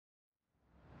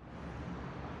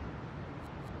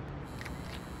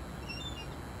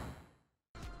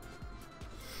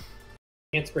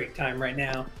Dance break time right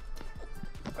now.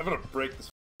 I'm gonna break this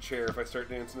chair if I start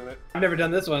dancing in it. I've never done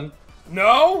this one.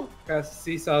 No? Got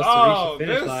seesaws to reach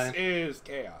the finish line. This is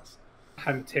chaos.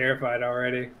 I'm terrified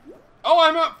already. Oh,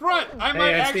 I'm up front. I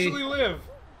might actually live.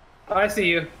 Oh, I see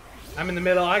you. I'm in the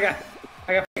middle. I got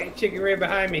fucking chicken right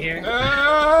behind me here. Ow!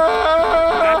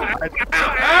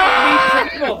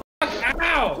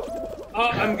 Oh,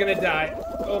 I'm gonna die.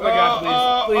 Oh my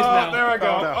god, please no. There I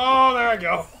go. Oh, there I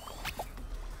go.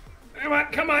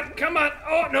 Come on.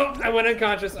 Oh, no, I went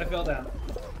unconscious. I fell down.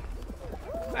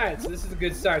 Alright, so this is a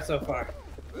good start so far.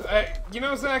 You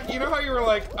know, Zach, you know how you were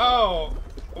like, oh,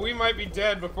 we might be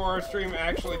dead before our stream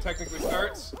actually technically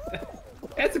starts?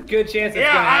 That's a good chance.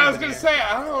 Yeah, I was gonna say,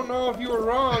 I don't know if you were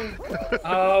wrong.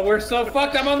 Oh, we're so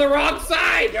fucked. I'm on the wrong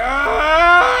side.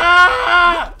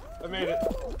 Ah! I made it.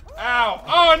 Ow.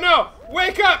 Oh, no.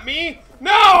 Wake up, me.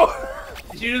 No.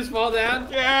 Did you just fall down?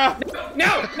 Yeah.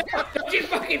 No. Don't you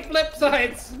fucking flip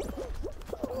sides.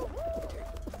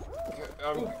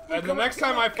 And the next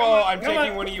time I fall, I'm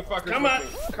taking one of you fuckers with me.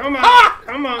 Come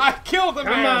on. I killed the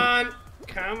man.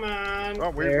 Come on.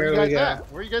 Oh, where you guys at?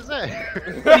 Where you guys at?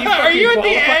 Are you at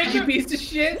the edge? You piece of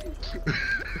shit.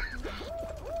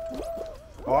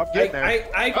 Oh, I'm getting there.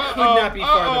 I could not be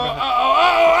farther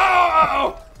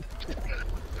behind.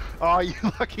 Oh, you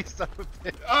lucky son of a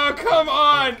bitch. Oh, come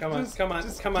on. Come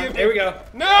on. There we go.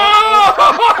 No!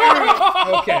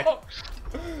 Okay.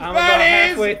 I'm about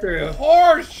halfway through.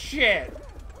 Horse shit.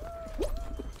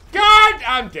 God,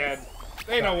 I'm dead.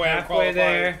 Ain't no way I'm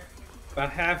qualified.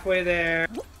 About halfway there.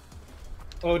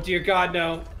 Oh dear God,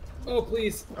 no. Oh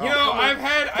please. You know, I've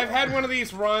had one of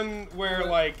these run where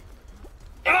like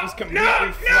it was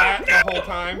completely flat the whole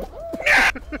time.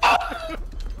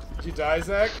 Did you die,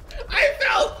 Zach? I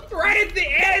fell right at the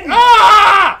end.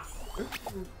 Ah!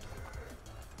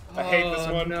 I hate this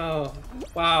one. No.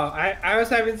 Wow, I was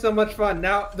having so much fun.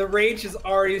 Now the rage has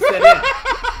already set in.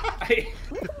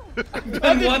 I've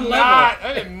done one level.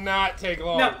 That did not take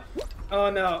long. No. Oh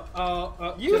no.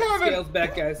 Oh. You haven't. Scales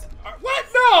back, guys. What?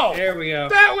 No. There we go.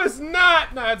 That was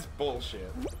not. No, that's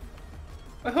bullshit.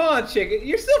 Hold on, chicken.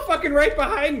 You're still fucking right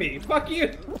behind me. Fuck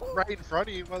you. Right in front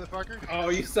of you, motherfucker. Oh,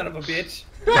 you son of a bitch.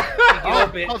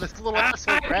 Bitch. Oh, this little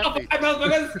asshole grabbed me.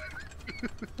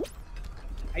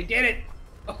 I did it.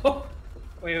 Oh.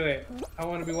 Wait. I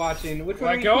want to be watching. Which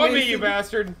one? Let go of me, you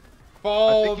bastard.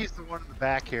 Ball. I think he's the one in the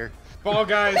back here. Ball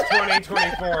Guys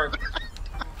 2024.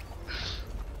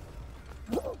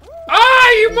 Ah,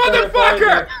 you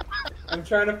motherfucker! I'm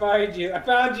trying to find you. I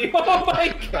found you. Oh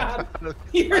my god.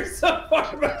 You're so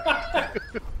far behind.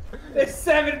 There's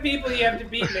 7 people you have to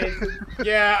beat, Mason.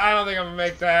 Yeah, I don't think I'm gonna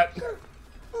make that.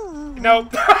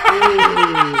 Nope.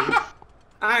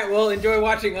 Alright, well, enjoy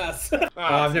watching us.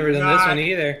 I've never done this one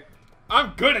either.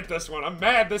 I'm good at this one. I'm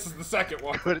mad this is the second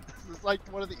one. This is like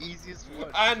one of the easiest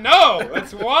ones. I know.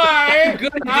 That's why I'm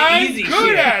good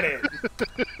at it.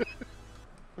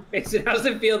 Mason, how's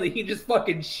it feel that you just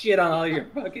fucking shit on all your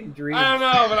fucking dreams? I don't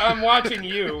know, but I'm watching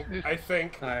you, I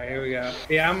think. Alright, here we go.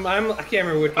 Yeah, I can't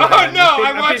remember which one. Oh no,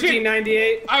 I'm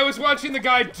 1598. watching. I was watching the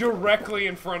guy directly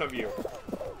in front of you.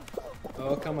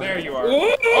 Oh, come on. There you are.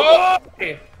 Ooh, oh!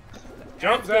 Hey.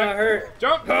 Jump, That's gonna Zach. hurt.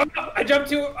 Jump. Oh, I jumped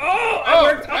too. Oh, I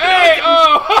worked. Hey,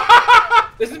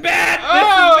 This is bad.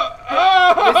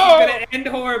 This is gonna end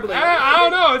horribly. I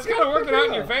don't know. It's kind of working out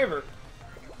in your favor.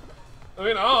 I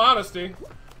mean, in all honesty,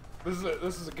 this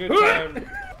is a good time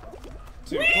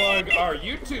to plug our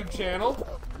YouTube channel.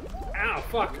 Ow,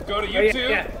 fuck. Go to YouTube.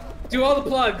 Yeah. Do all the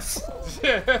plugs.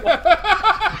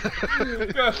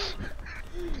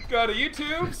 Go to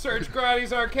YouTube, search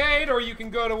Gratty's Arcade, or you can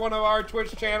go to one of our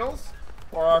Twitch channels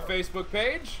or our Facebook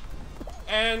page,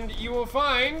 and you will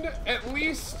find at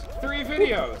least 3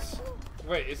 videos.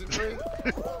 Wait, is it 3?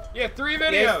 Yeah, 3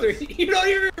 videos. Yes, 3. You don't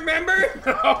even remember?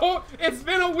 No, it's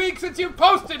been a week since you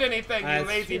posted anything, That's you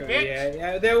lazy true. bitch.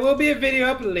 Yeah, there will be a video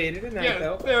up later tonight,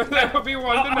 though. There will be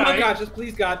one tonight. Oh my gosh, just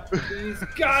please God. Please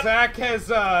God. Zach has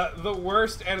the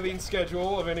worst editing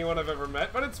schedule of anyone I've ever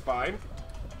met, but it's fine.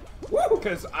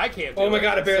 Because I can't do it. Oh my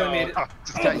god, I barely made it. Oh,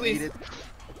 Please.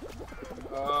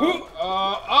 How the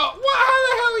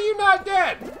hell are you not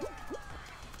dead?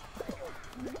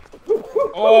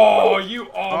 Oh, you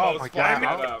almost fucked that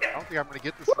up. I don't think I'm gonna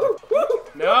get this one.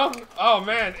 No? Oh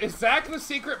man, is Zach the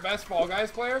secret best Fall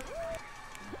Guys player?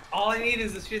 All I need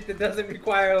is a shit that doesn't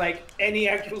require, like, any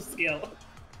actual skill.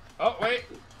 Oh, wait.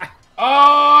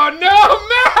 Oh, no,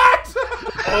 Matt!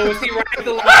 Oh, was he right at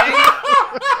the line?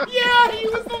 Yeah, he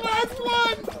was the last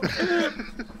one!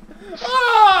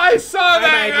 Oh, I saw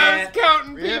that! I was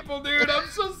counting people, dude. I'm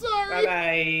so sorry.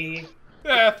 Bye-bye.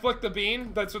 Yeah, flick the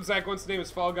bean. That's what Zach wants to name his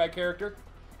Fall Guy character.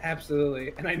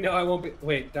 Absolutely. And I know I won't be.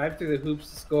 Wait, dive through the hoops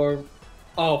to score.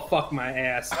 Oh, fuck my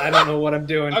ass. I don't know what I'm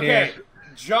doing here. Okay,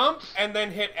 jump and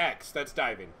then hit X. That's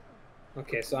diving.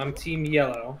 Okay, so I'm team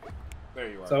yellow. There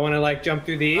you are. So I want to, like, jump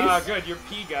through these. Ah, good. You're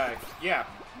P guy. Yeah.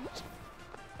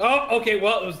 Oh, okay.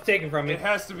 Well, it was taken from me. It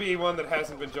has to be one that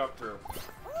hasn't been jumped through.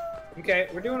 Okay,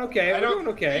 we're doing okay. We're doing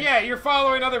okay. Yeah, you're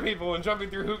following other people and jumping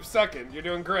through hoops second. You're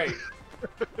doing great.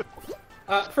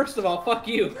 First of all, fuck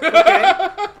you. Okay.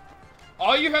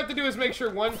 All you have to do is make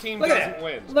sure one team doesn't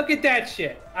win. Look at that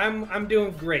shit. I'm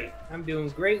doing great. I'm doing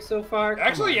great so far.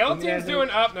 Actually, yellow team's doing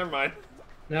up. Never mind.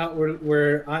 No,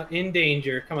 we're in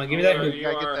danger. Come on, give me that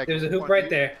hoop. There's a hoop right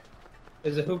there.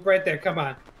 There's a hoop right there. Come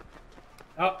on.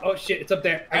 Oh shit, it's up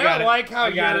there. I don't like how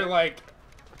you're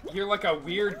like a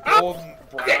weird golden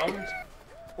brown.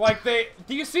 Like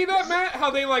do you see that, Matt?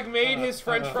 How they like made his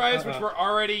French fries, which were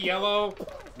already yellow,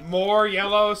 more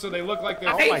yellow, so they look like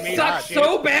they're made suck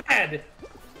so bad.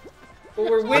 But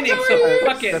we're winning, so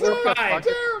fuck it. We're fine.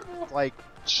 Like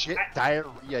shit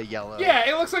diarrhea yellow. Yeah,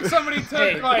 it looks like somebody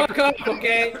took like. Fuck up,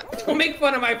 okay? Don't make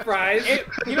fun of my fries.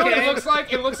 You know what it looks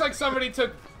like? It looks like somebody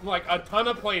took like a ton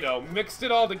of Play-Doh, mixed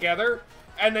it all together,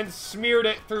 and then smeared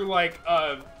it through like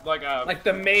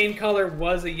the main color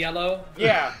was a yellow.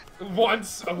 Yeah,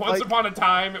 once upon a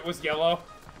time it was yellow.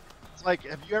 It's like,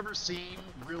 have you ever seen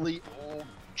really old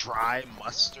dry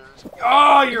mustard?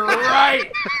 Oh, you're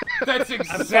right. That's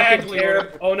exactly.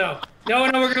 Oh no,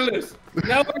 we're gonna lose.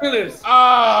 No, we're gonna lose.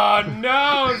 Oh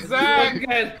no, Zach.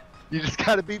 Good. You just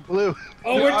gotta beat blue.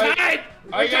 Oh, we're tied.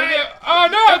 Are you gonna do? Oh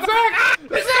no, Zach!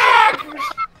 Zach!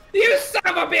 You son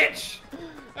of a bitch!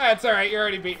 That's all right. You're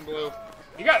already beating blue.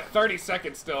 You got 30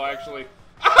 seconds still, actually.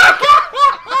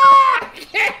 I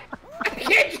can't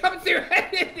jump through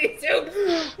these hoops.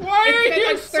 Why are you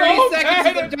like 30 so seconds bad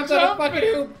since I at jumped on a fucking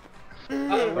jumping? hoop.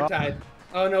 Oh, we're tied.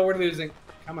 Oh no, we're losing.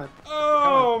 Come on.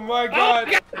 Oh my God.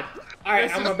 Oh, God. All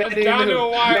right, I'm abandoning down the to hoop.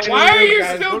 a wire. Why are you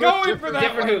still going for that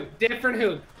Different one? hoop. Different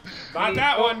hoop. Not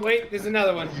that one. Wait, there's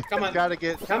another one. Come on. Gotta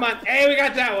get. Come on. Hey, we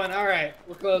got that one. All right,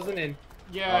 we're closing in.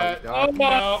 Yeah. Oh,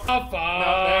 no. fuck.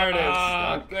 No, there it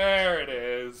is. There it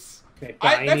is. Okay,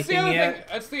 That's the other thing.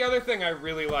 That's the other thing I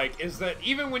really like is that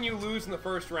even when you lose in the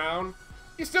first round,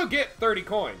 you still get 30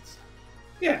 coins.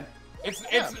 Yeah. It's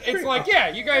like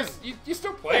you guys you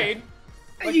still played.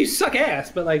 Like, you suck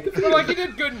ass, but like. But like you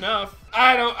did good enough.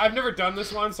 I've never done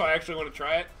this one, so I actually want to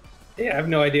try it. Yeah, I have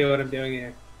no idea what I'm doing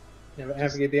here.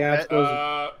 Have to get the obstacles.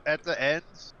 At the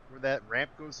ends where that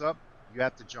ramp goes up, you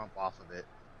have to jump off of it.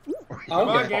 Come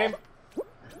on, game.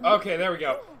 Okay, there we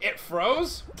go. It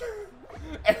froze,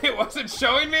 and it wasn't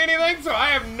showing me anything, so I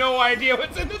have no idea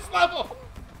what's in this level.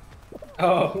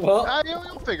 Oh, well.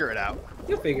 You'll figure it out.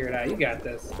 You'll figure it out. You got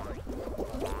this.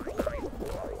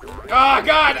 Oh,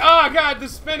 God. Oh, God, the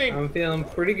spinning. I'm feeling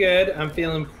pretty good. I'm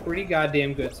feeling pretty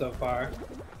goddamn good so far.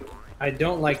 I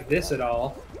don't like this at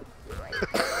all.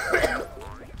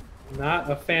 Not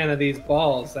a fan of these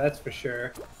balls, that's for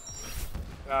sure.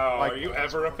 Oh, are you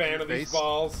ever a fan of these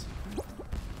balls?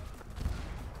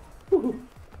 Woohoo.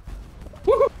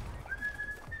 Woohoo.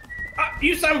 Ah,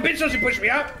 you son of a bitch, don't you push me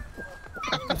out!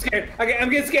 I'm scared. Okay, I'm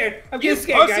getting scared. I'm getting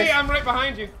scared, guys. Oh, see, I'm right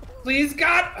behind you. Please,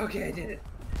 God! Okay, I did it.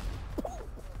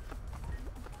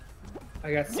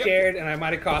 I got scared, and I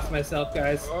might have cost myself,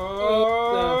 guys.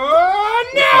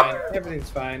 Oh, no! Everything's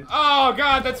fine. Oh,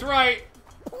 God, that's right.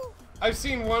 I've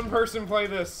seen one person play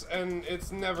this, and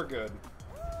it's never good.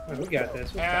 Oh, we got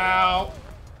this. Ow.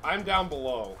 I'm down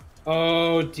below.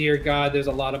 Oh, dear God, there's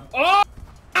a lot of... Oh,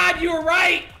 God, you were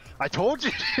right! I told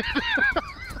you!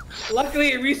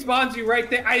 Luckily, it respawns you right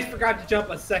there. I just forgot to jump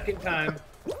a second time.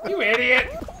 You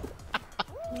idiot!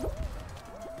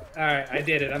 Alright, I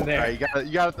did it. I'm there. Alright,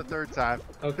 you got it the third time.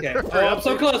 Okay. Oh, I'm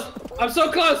so close! I'm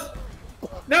so close!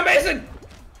 No, Mason!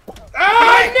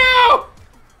 Oh, no!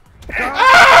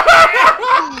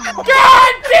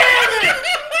 God damn it!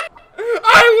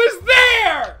 I was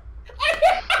there!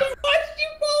 I watched you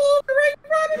fall over right in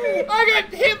front of me! I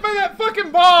got hit by that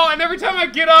fucking ball, and every time I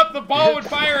get up, the ball would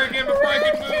fire again before I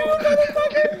could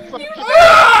move.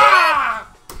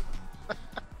 Ah!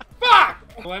 Fuck!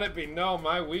 Let it be known,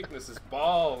 my weakness is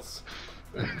balls.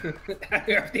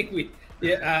 I think we...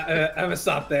 Yeah, I'm gonna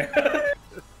stop there.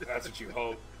 That's what you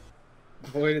hope.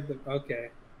 Avoided the... Okay.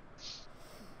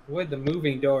 Avoid the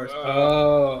moving doors.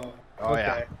 Oh. Oh, okay.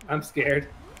 yeah. I'm scared.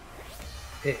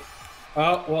 Hey.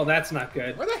 Oh, well, that's not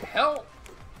good. Where the hell?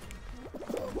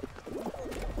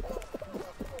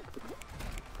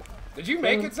 Did you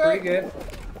make it, Zach? Pretty good.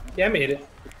 Yeah, I made it.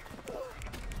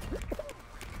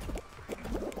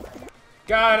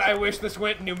 God, I wish this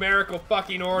went in numerical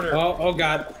fucking order. Oh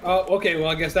God. Oh, okay, well,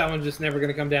 I guess that one's just never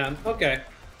gonna come down. Okay.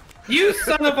 You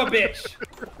son of a bitch!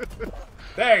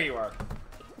 There you are.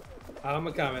 I'm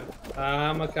a coming.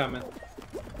 I'm a coming.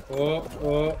 Oh,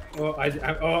 oh, oh,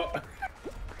 oh.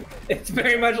 It's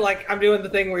very much like I'm doing the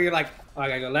thing where you're like, oh, I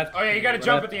gotta go left. Oh yeah, you gotta go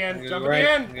jump left, at the end. Jump go at right,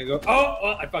 the end. I'm gonna go. Oh,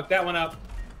 oh, I fucked that one up.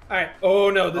 All right. Oh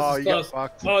no, this is close.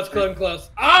 Oh, it's close, close.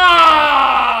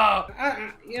 Ah!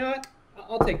 You know what?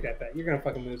 I'll take that bet. You're gonna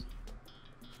fucking lose.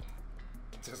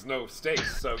 There's no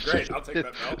stakes, so great. I'll take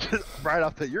that belt. Right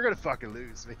off the, you're gonna fucking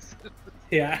lose, Mason.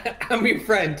 Yeah, I'm your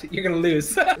friend. You're gonna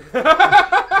lose.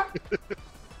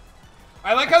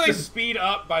 I like how they speed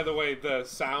up, by the way, the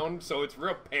sound, so it's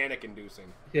real panic-inducing.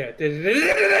 Yeah.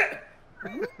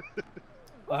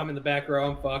 Well, I'm in the back row.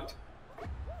 I'm fucked.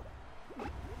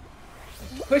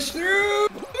 Push through!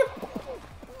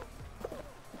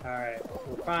 Alright,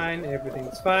 we're fine.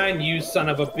 Everything's fine. You son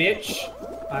of a bitch.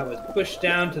 I was pushed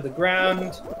down to the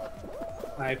ground.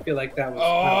 I feel like that was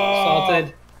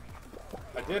assaulted.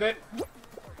 I did it.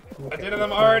 Okay, I did it.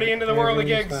 I'm already into the whirly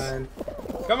gigs. Fine.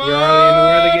 Come You're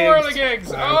already in the on, whirly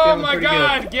gigs. Oh my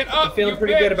god, get up, I'm feeling you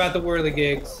pretty bitch. good about the whirly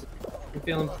gigs. I'm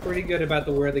feeling pretty good about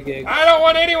the whirly gigs. I don't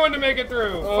want anyone to make it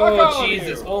through. Fuck all Oh,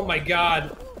 Jesus. of you. Oh, my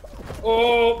God.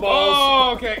 Oh, balls.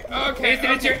 Oh, okay, okay.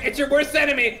 Mason, it's your worst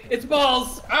enemy. It's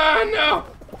balls. Ah, no.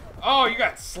 Oh, you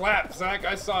got slapped, Zach.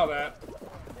 I saw that.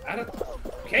 I don't...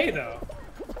 Okay, though.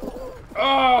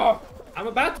 Oh. I'm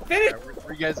about to finish.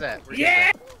 Where you guys at?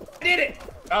 Yeah! I did it!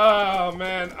 Oh,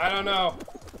 man. I don't know.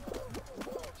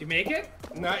 Did you make it?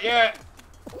 Not yet.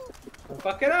 Don't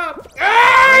fuck it up.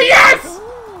 Ah, yes!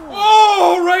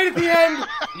 Oh, right at the end.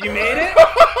 You made it?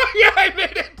 Yeah, I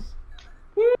made it.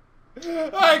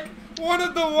 Like, one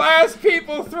of the last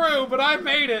people through, but I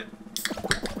made it.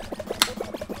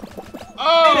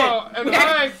 Oh, and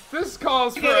this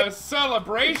calls for a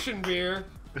celebration beer.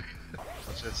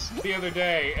 The other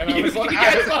day, and I was like,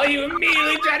 I saw you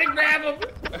immediately trying to grab him.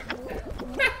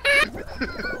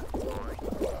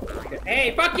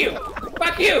 Hey, fuck you!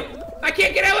 Fuck you! I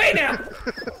can't get away now!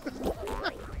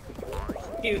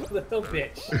 You little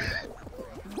bitch.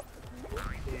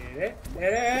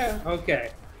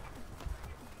 Okay.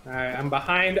 Alright, I'm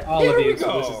behind all of you,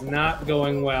 so this is not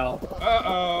going well.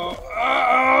 Uh-oh.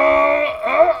 Uh-oh.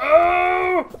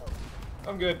 Uh-oh.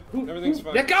 I'm good. Everything's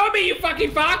fine. Let go of me, you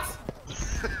fucking fox!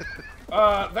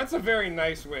 That's a very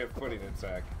nice way of putting it,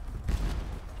 Zach.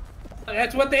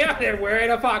 That's what they are. They're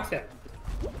wearing a fox head.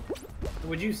 What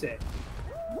would you say?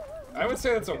 I would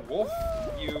say that's a wolf.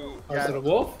 Oh, is it a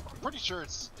wolf? I'm pretty sure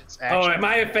it's Oh, actually. am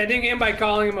I offending him by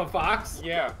calling him a fox?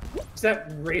 Yeah. Is that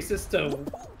racist to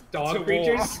dog To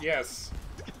creatures? wolf, yes.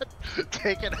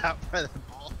 Taken out by the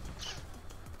ball.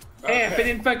 Hey, if I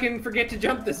didn't fucking forget to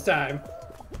jump this time.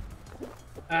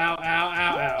 Ow, ow,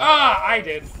 ow, ow. Ah, I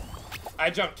did. I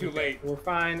jumped too late. We're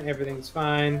fine. Everything's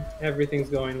fine. Everything's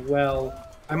going well.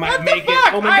 I might What the make fuck?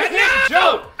 it. Oh my I god! hit No!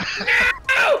 jump.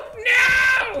 No!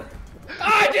 No! Oh,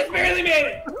 I just barely made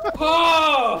it.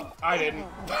 Oh! I didn't.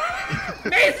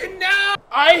 Mason, no!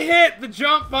 I hit the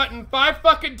jump button 5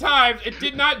 fucking times. It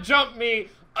did not jump me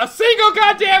a single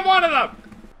goddamn one of them.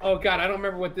 Oh god, I don't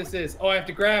remember what this is. Oh, I have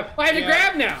to grab. Oh, I have to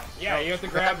grab now. Yeah, you have to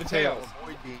grab the tails.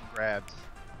 Avoid being grabbed.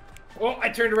 Oh, I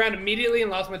turned around immediately and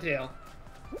lost my tail.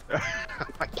 Oh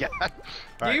my god.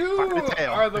 All You right, fuck the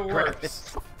tail. are the Grab it.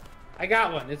 worst. I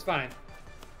got one. It's fine.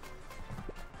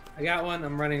 I got one.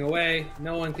 I'm running away.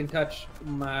 No one can touch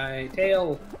my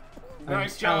tail.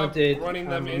 Nice I'm job talented. running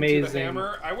them I'm into amazing. the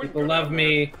hammer. I wouldn't People go love down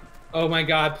me. Oh my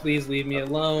god, please leave me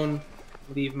alone.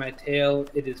 Leave my tail.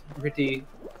 It is pretty.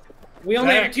 We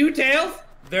only Zach, have 2 tails?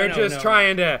 They're Oh, no, just no.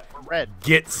 trying to We're red.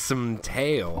 get some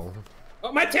tail.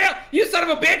 Oh, my tail! You son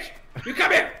of a bitch! You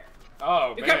come here!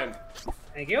 Oh, You man.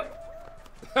 Thank you.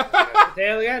 Got the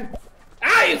tail again.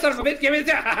 Ah, you son of a bitch! Give me the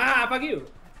tail! Ha ha! Fuck you!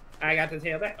 I got the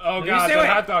tail back. Oh, No, God, you stay the away.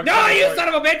 hot dog No, sounds you like- son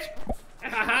of a bitch! Ha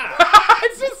ha!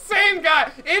 It's the same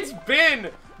guy. It's been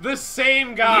the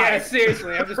same guy. Yeah,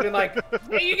 seriously. I've just been like,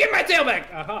 hey, you get my tail back!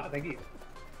 Aha, thank you.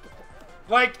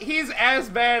 Like, he's as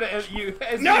bad as you.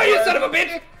 No, you son of a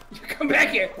bitch! You come back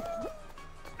here!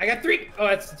 I got 3. Oh,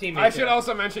 that's the teammate. I should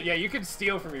also mention, yeah, you can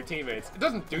steal from your teammates. It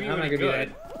doesn't do you I'm not any gonna do good.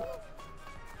 that.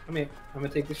 Come here. I'm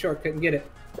gonna take the shortcut and get it.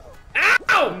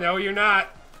 Ow! No, you're not.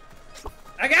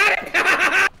 I got it!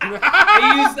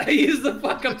 I used the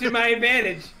fuck up to my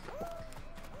advantage.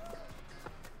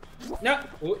 No.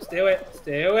 Ooh, stay away.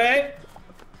 Stay away.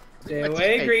 Stay My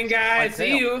away, teammate. green guy. My I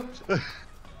see tail. you.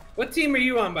 What team are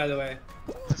you on, by the way?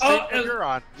 The Oh, same thing you're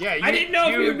on. Yeah, you, I didn't know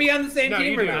if we would be on the same no,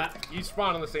 team you or do. not. You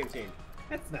spawn on the same team.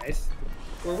 That's nice.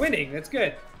 We're winning. That's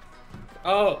good.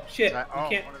 Oh shit! Oh, We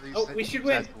can't. one of these Oh, things we should has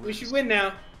win. to We lose. should win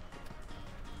now.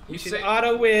 We You should say-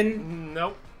 auto win.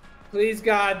 Nope. Please,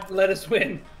 God, let us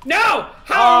win. No!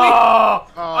 How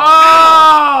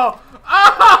Oh!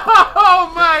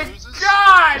 Oh my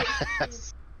God! are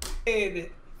we?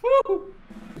 Woo.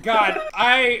 God,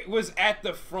 I was at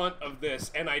the front of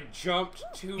this and I jumped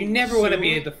too You never soon. want to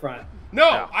be at the front.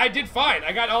 No, I did fine.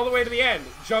 I got all the way to the end.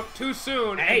 Jumped too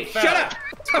soon. Hey, and fell. shut up!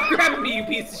 Stop grabbing me, you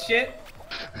piece of shit!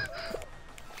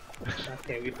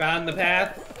 Okay, we found the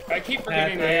path. I keep Path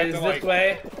forgetting I have is to, this like...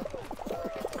 way.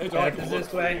 It's all I Path can is look this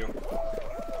for way. you.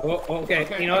 Oh, okay.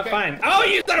 Okay, You know what? okay. Fine. Oh,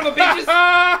 you son of a bitches!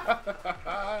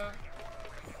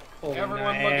 Holding Everyone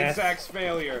my look at ass. Zach's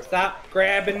failure. Stop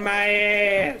grabbing my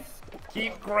ass!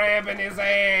 Keep grabbing his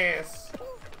ass.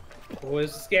 Oh,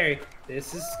 this is scary.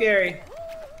 This is scary.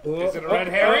 Oh, Is it a red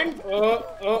herring?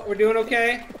 Oh, we're doing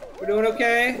okay. We're doing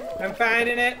okay. I'm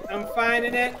finding it. I'm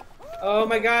finding it. Oh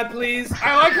my God, please.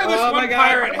 I like how this Oh my one God.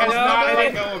 pirate has No, not I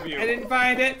let didn't- go of you. I didn't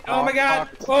find it. Oh Oh, my God.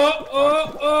 fuck.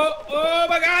 Oh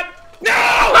my God. No!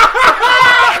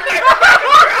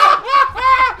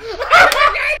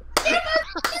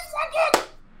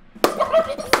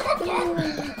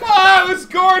 Oh, it was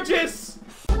gorgeous!